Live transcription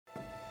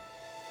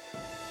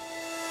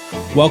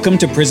Welcome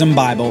to Prism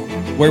Bible,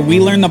 where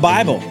we learn the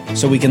Bible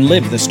so we can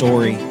live the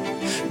story.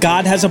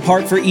 God has a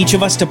part for each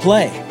of us to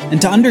play,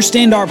 and to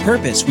understand our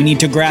purpose, we need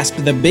to grasp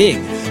the big,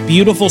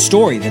 beautiful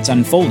story that's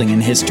unfolding in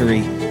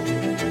history.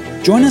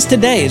 Join us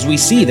today as we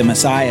see the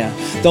Messiah,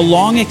 the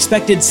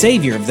long-expected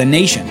Savior of the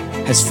nation,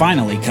 has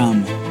finally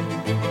come.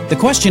 The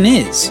question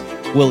is,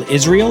 will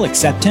Israel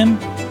accept him?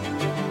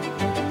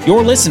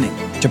 You're listening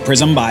to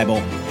Prism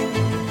Bible.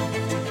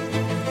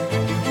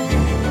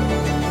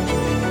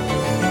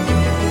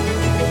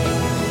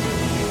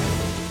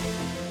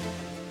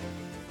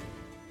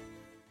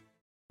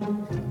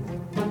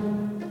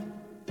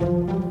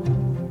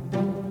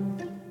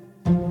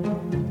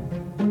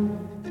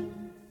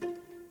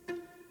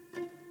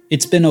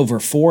 It's been over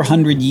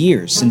 400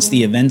 years since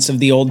the events of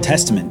the Old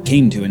Testament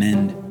came to an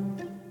end.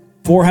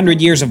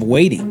 400 years of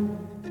waiting,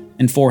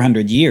 and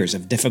 400 years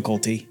of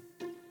difficulty.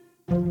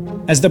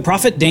 As the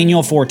prophet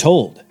Daniel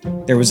foretold,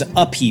 there was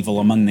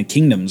upheaval among the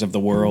kingdoms of the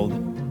world.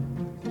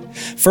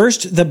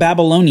 First, the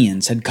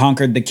Babylonians had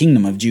conquered the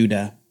kingdom of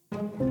Judah.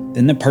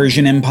 Then the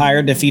Persian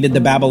Empire defeated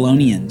the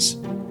Babylonians,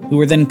 who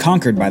were then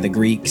conquered by the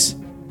Greeks,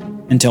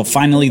 until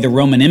finally the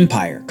Roman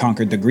Empire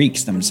conquered the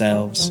Greeks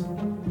themselves.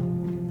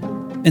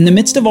 In the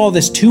midst of all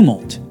this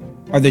tumult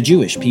are the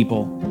Jewish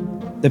people,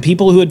 the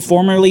people who had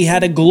formerly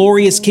had a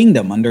glorious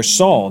kingdom under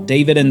Saul,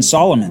 David, and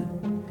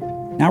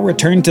Solomon, now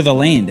returned to the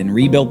land and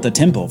rebuilt the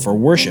temple for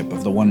worship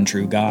of the one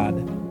true God.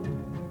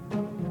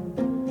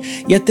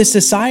 Yet the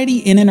society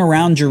in and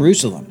around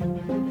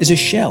Jerusalem is a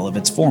shell of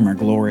its former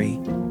glory.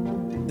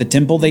 The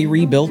temple they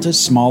rebuilt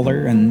is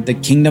smaller, and the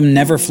kingdom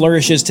never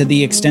flourishes to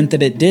the extent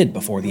that it did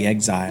before the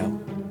exile.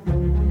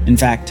 In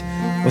fact,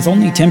 with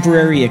only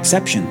temporary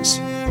exceptions,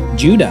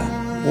 Judah,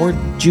 or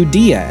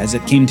Judea as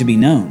it came to be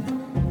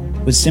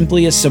known, was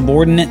simply a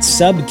subordinate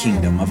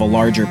sub-kingdom of a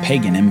larger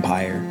pagan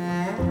empire.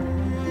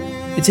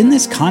 It's in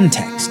this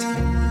context,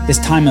 this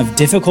time of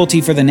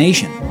difficulty for the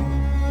nation,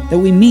 that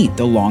we meet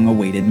the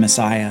long-awaited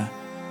Messiah.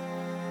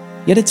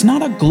 Yet it's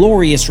not a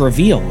glorious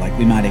reveal like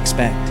we might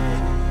expect.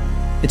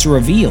 It's a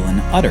reveal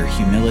in utter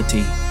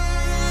humility.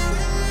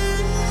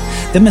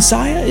 The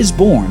Messiah is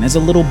born as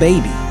a little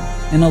baby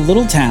in a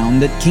little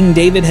town that King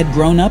David had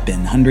grown up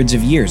in hundreds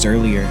of years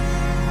earlier.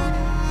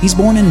 He's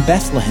born in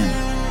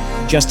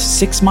Bethlehem, just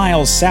 6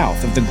 miles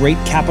south of the great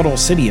capital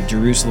city of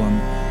Jerusalem,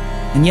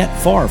 and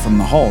yet far from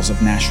the halls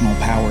of national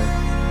power.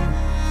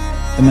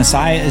 The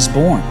Messiah is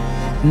born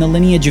in the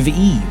lineage of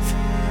Eve,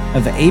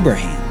 of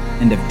Abraham,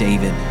 and of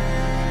David.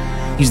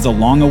 He's the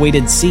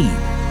long-awaited seed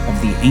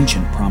of the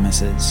ancient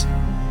promises.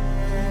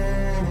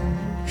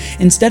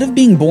 Instead of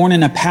being born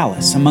in a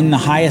palace among the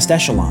highest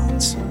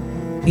echelons,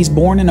 he's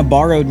born in a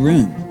borrowed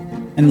room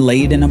and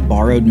laid in a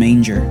borrowed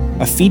manger,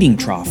 a feeding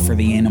trough for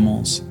the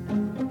animals.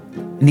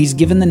 And he's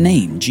given the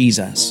name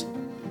Jesus.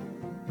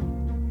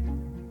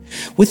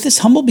 With this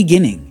humble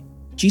beginning,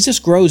 Jesus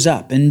grows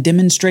up and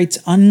demonstrates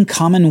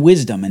uncommon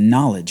wisdom and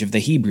knowledge of the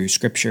Hebrew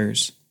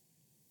Scriptures.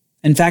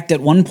 In fact,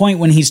 at one point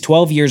when he's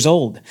 12 years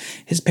old,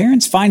 his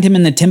parents find him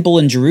in the temple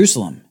in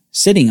Jerusalem,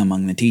 sitting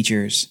among the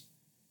teachers.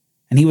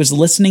 And he was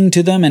listening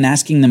to them and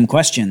asking them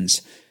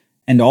questions,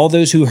 and all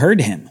those who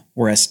heard him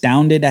were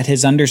astounded at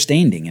his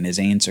understanding and his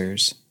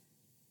answers.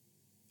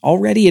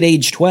 Already at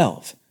age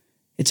 12,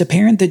 it's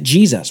apparent that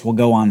Jesus will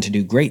go on to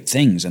do great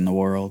things in the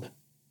world.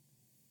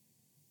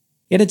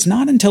 Yet it's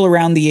not until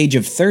around the age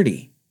of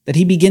 30 that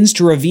he begins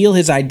to reveal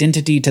his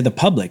identity to the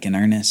public in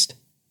earnest.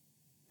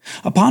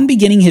 Upon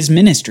beginning his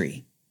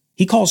ministry,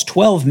 he calls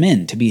 12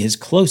 men to be his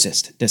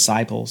closest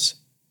disciples.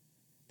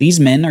 These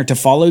men are to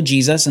follow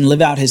Jesus and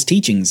live out his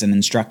teachings and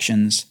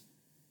instructions.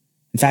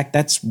 In fact,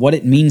 that's what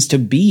it means to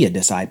be a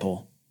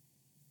disciple,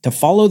 to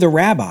follow the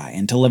rabbi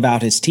and to live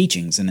out his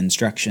teachings and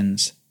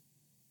instructions.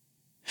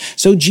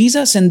 So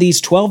Jesus and these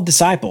 12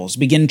 disciples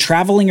begin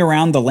traveling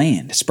around the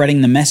land,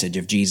 spreading the message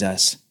of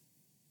Jesus.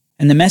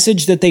 And the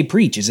message that they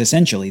preach is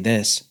essentially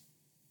this: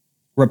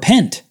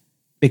 repent,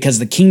 because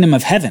the kingdom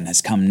of heaven has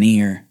come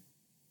near.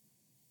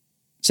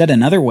 Said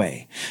another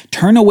way,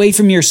 turn away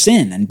from your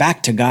sin and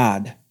back to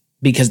God,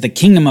 because the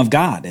kingdom of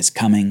God is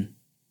coming.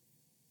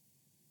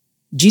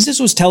 Jesus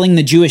was telling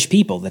the Jewish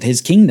people that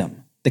his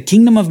kingdom, the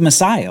kingdom of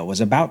Messiah,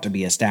 was about to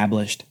be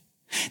established.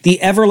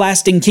 The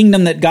everlasting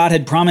kingdom that God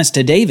had promised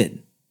to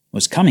David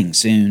was coming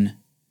soon.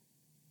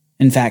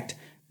 In fact,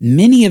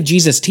 many of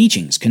Jesus'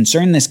 teachings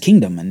concern this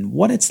kingdom and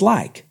what it's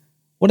like,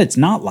 what it's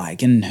not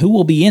like, and who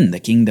will be in the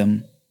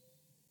kingdom.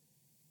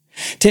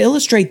 To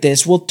illustrate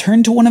this, we'll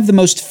turn to one of the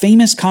most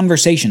famous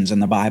conversations in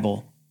the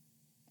Bible,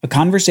 a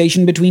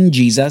conversation between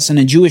Jesus and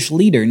a Jewish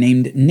leader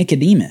named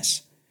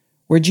Nicodemus,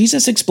 where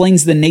Jesus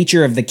explains the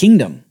nature of the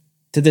kingdom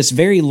to this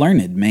very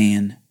learned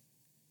man.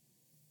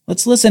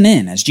 Let's listen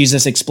in as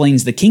Jesus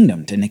explains the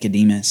kingdom to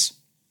Nicodemus.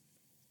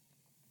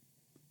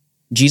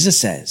 Jesus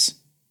says,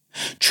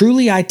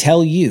 "Truly I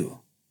tell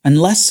you,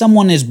 unless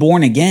someone is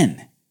born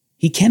again,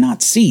 he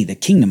cannot see the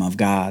kingdom of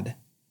God."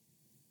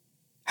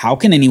 "How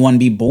can anyone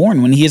be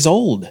born when he is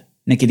old?"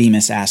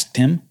 Nicodemus asked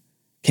him.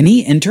 "Can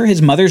he enter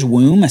his mother's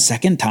womb a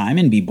second time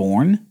and be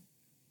born?"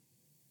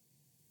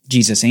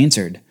 Jesus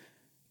answered,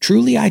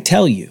 Truly I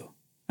tell you,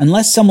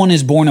 unless someone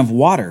is born of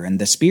water and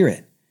the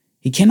Spirit,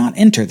 he cannot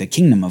enter the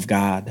kingdom of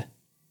God.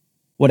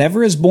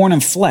 Whatever is born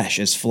of flesh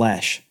is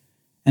flesh,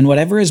 and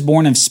whatever is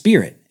born of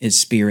spirit is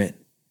spirit.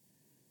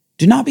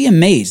 Do not be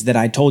amazed that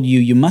I told you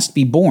you must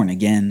be born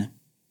again.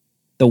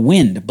 The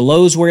wind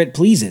blows where it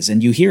pleases,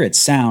 and you hear its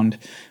sound,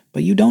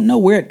 but you don't know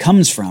where it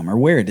comes from or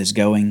where it is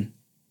going.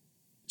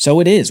 So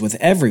it is with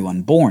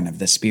everyone born of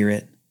the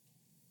Spirit.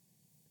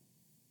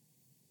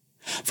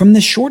 From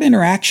this short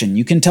interaction,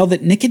 you can tell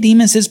that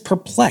Nicodemus is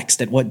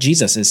perplexed at what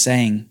Jesus is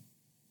saying.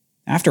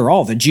 After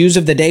all, the Jews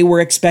of the day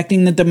were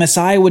expecting that the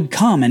Messiah would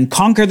come and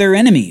conquer their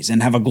enemies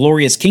and have a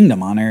glorious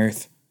kingdom on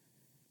earth.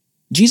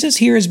 Jesus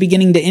here is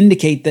beginning to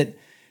indicate that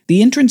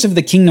the entrance of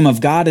the kingdom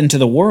of God into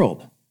the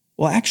world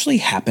will actually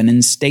happen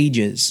in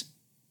stages.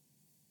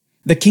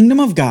 The kingdom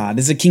of God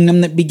is a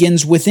kingdom that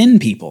begins within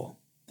people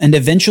and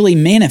eventually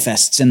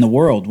manifests in the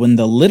world when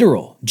the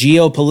literal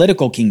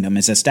geopolitical kingdom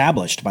is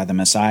established by the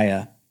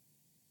Messiah.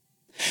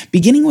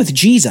 Beginning with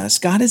Jesus,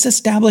 God is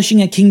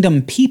establishing a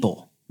kingdom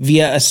people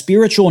via a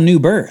spiritual new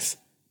birth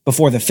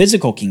before the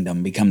physical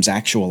kingdom becomes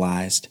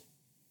actualized.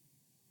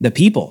 The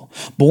people,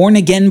 born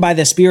again by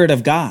the Spirit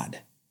of God,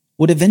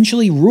 would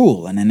eventually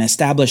rule in an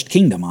established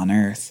kingdom on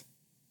earth.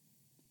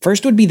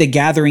 First would be the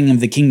gathering of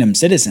the kingdom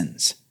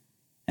citizens,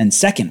 and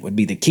second would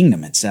be the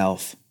kingdom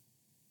itself.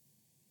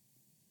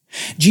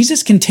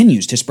 Jesus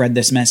continues to spread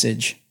this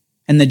message,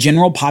 and the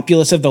general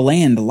populace of the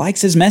land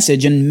likes his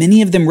message, and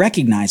many of them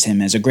recognize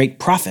him as a great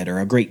prophet or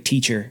a great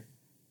teacher.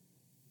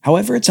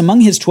 However, it's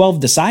among his 12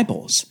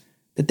 disciples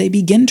that they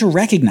begin to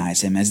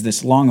recognize him as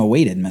this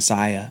long-awaited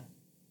Messiah.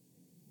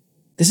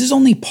 This is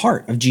only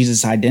part of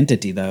Jesus'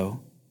 identity, though.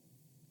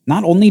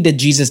 Not only did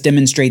Jesus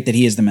demonstrate that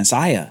he is the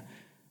Messiah,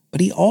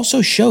 but he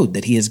also showed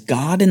that he is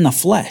God in the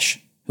flesh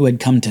who had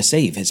come to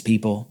save his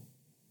people.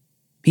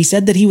 He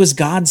said that he was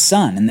God's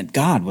son and that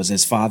God was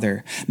his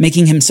Father,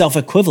 making himself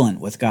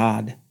equivalent with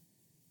God.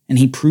 And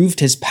he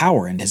proved his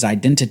power and his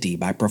identity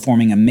by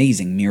performing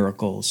amazing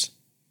miracles.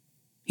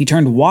 He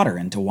turned water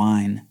into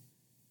wine,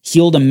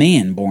 healed a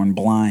man born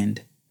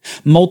blind,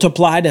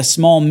 multiplied a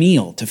small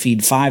meal to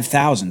feed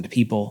 5,000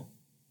 people,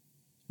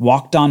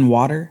 walked on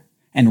water,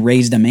 and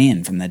raised a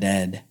man from the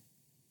dead.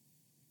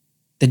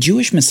 The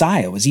Jewish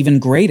Messiah was even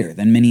greater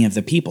than many of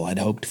the people had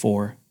hoped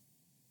for.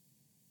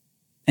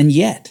 And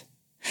yet,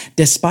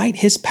 despite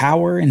his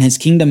power and his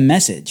kingdom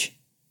message,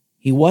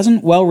 he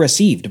wasn't well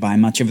received by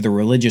much of the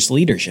religious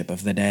leadership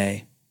of the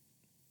day.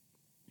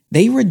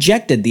 They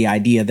rejected the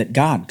idea that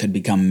God could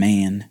become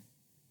man.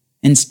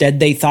 Instead,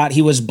 they thought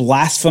he was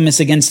blasphemous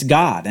against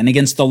God and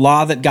against the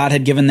law that God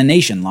had given the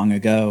nation long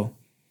ago.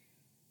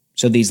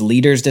 So these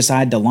leaders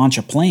decide to launch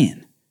a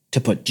plan to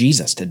put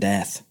Jesus to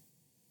death.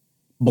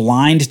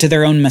 Blind to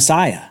their own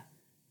Messiah,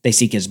 they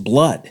seek his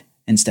blood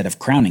instead of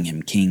crowning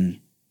him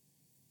king.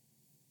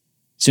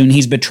 Soon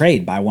he's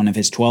betrayed by one of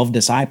his 12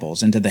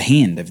 disciples into the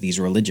hand of these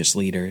religious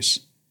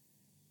leaders.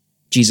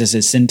 Jesus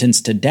is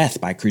sentenced to death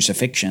by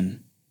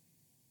crucifixion,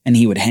 and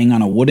he would hang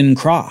on a wooden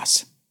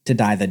cross to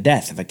die the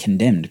death of a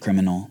condemned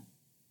criminal.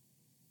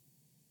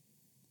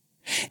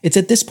 It's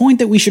at this point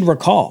that we should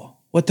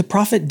recall what the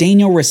prophet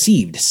Daniel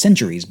received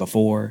centuries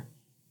before.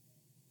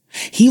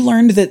 He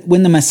learned that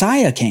when the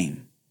Messiah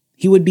came,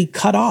 he would be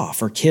cut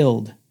off or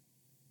killed.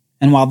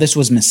 And while this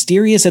was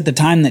mysterious at the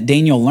time that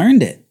Daniel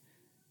learned it,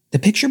 the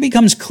picture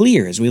becomes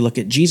clear as we look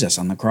at Jesus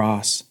on the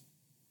cross.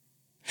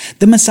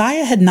 The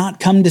Messiah had not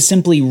come to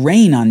simply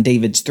reign on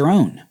David's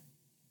throne,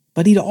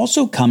 but he'd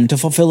also come to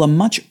fulfill a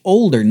much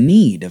older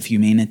need of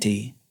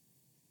humanity.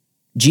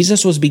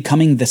 Jesus was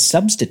becoming the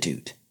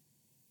substitute.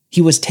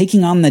 He was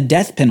taking on the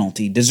death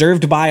penalty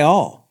deserved by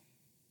all,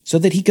 so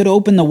that he could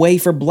open the way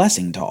for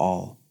blessing to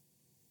all.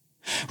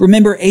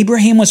 Remember,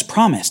 Abraham was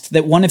promised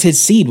that one of his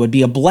seed would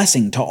be a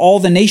blessing to all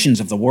the nations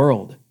of the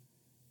world.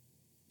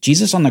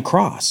 Jesus on the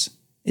cross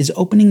is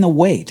opening the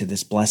way to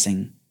this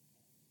blessing.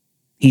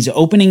 He's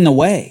opening the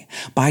way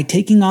by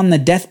taking on the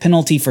death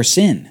penalty for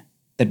sin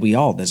that we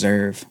all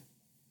deserve.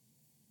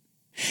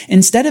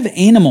 Instead of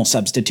animal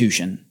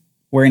substitution,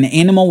 where an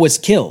animal was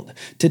killed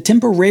to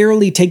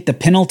temporarily take the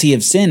penalty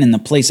of sin in the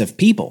place of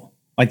people,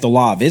 like the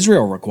law of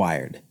Israel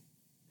required,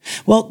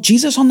 well,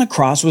 Jesus on the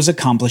cross was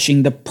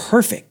accomplishing the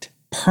perfect,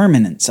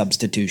 permanent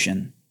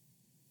substitution.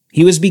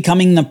 He was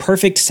becoming the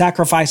perfect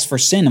sacrifice for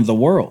sin of the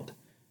world,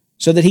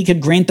 so that he could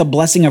grant the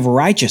blessing of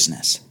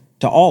righteousness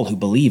to all who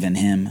believe in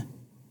him.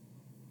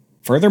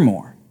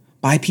 Furthermore,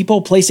 by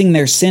people placing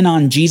their sin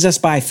on Jesus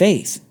by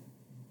faith,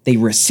 they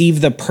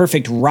receive the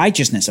perfect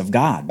righteousness of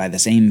God by the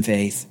same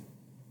faith.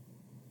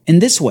 In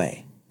this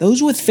way,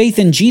 those with faith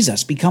in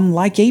Jesus become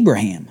like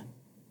Abraham,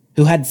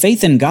 who had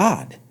faith in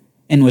God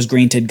and was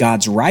granted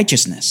God's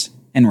righteousness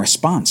in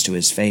response to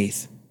his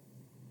faith.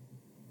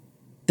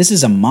 This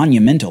is a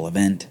monumental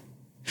event.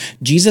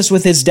 Jesus,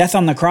 with his death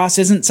on the cross,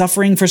 isn't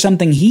suffering for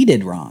something he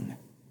did wrong.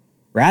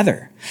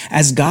 Rather,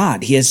 as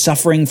God, he is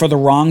suffering for the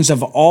wrongs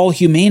of all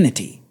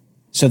humanity,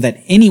 so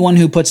that anyone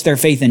who puts their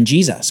faith in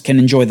Jesus can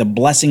enjoy the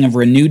blessing of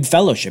renewed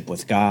fellowship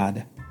with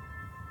God.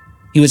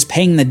 He was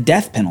paying the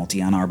death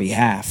penalty on our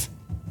behalf,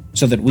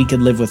 so that we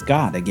could live with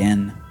God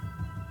again.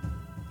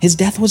 His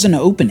death was an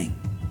opening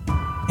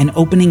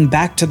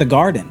back to the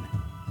garden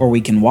where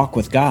we can walk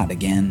with God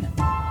again.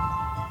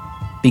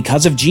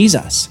 Because of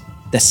Jesus,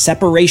 the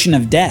separation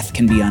of death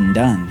can be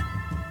undone,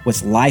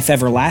 with life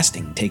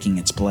everlasting taking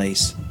its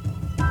place.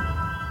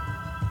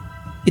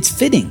 It's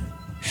fitting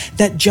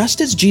that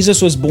just as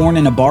Jesus was born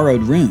in a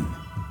borrowed room,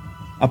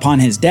 upon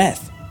his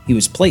death, he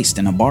was placed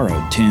in a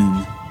borrowed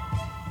tomb.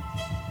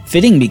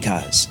 Fitting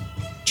because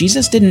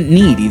Jesus didn't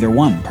need either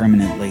one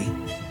permanently.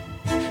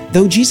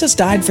 Though Jesus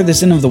died for the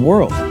sin of the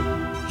world,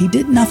 he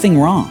did nothing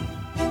wrong.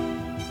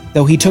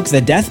 Though he took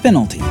the death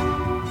penalty,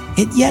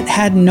 it yet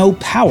had no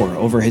power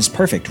over his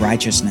perfect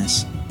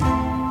righteousness.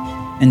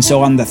 And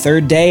so on the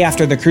third day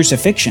after the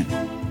crucifixion,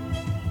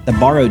 the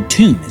borrowed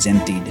tomb is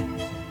emptied.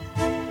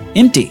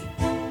 Empty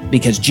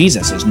because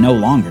Jesus is no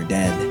longer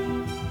dead.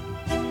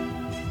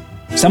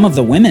 Some of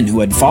the women who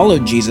had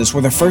followed Jesus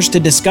were the first to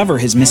discover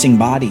his missing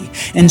body,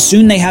 and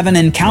soon they have an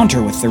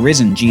encounter with the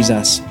risen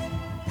Jesus.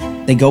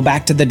 They go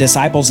back to the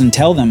disciples and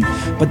tell them,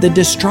 but the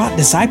distraught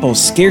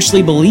disciples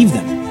scarcely believe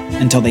them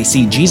until they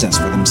see Jesus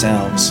for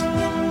themselves.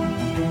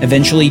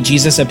 Eventually,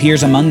 Jesus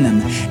appears among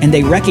them, and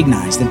they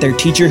recognize that their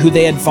teacher who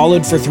they had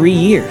followed for 3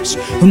 years,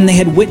 whom they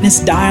had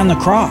witnessed die on the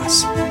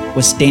cross,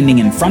 was standing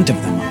in front of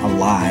them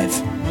alive.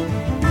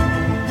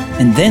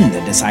 And then the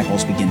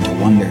disciples begin to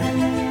wonder,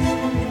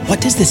 what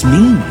does this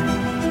mean?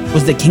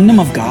 Was the kingdom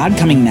of God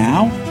coming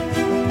now?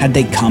 Had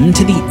they come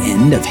to the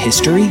end of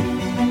history?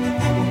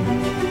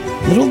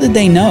 Little did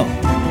they know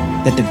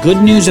that the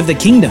good news of the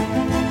kingdom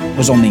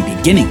was only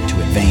beginning to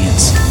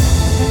advance.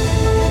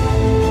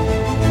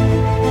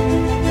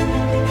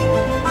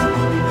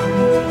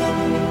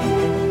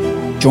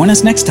 Join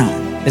us next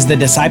time as the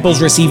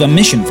disciples receive a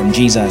mission from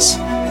Jesus,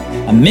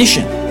 a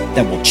mission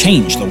that will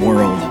change the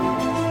world.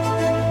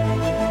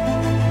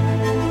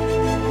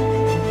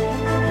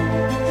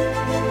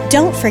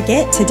 Don't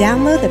forget to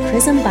download the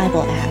Prism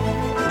Bible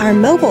app, our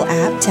mobile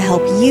app to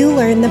help you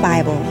learn the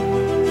Bible.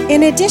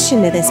 In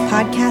addition to this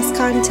podcast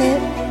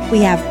content,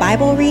 we have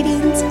Bible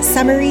readings,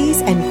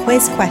 summaries, and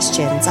quiz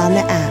questions on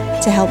the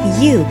app to help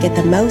you get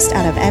the most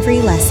out of every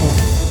lesson.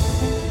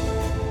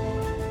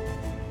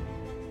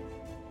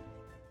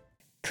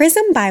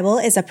 Prism Bible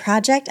is a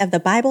project of the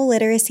Bible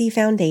Literacy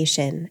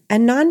Foundation, a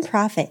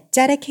nonprofit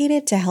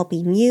dedicated to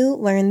helping you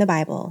learn the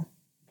Bible.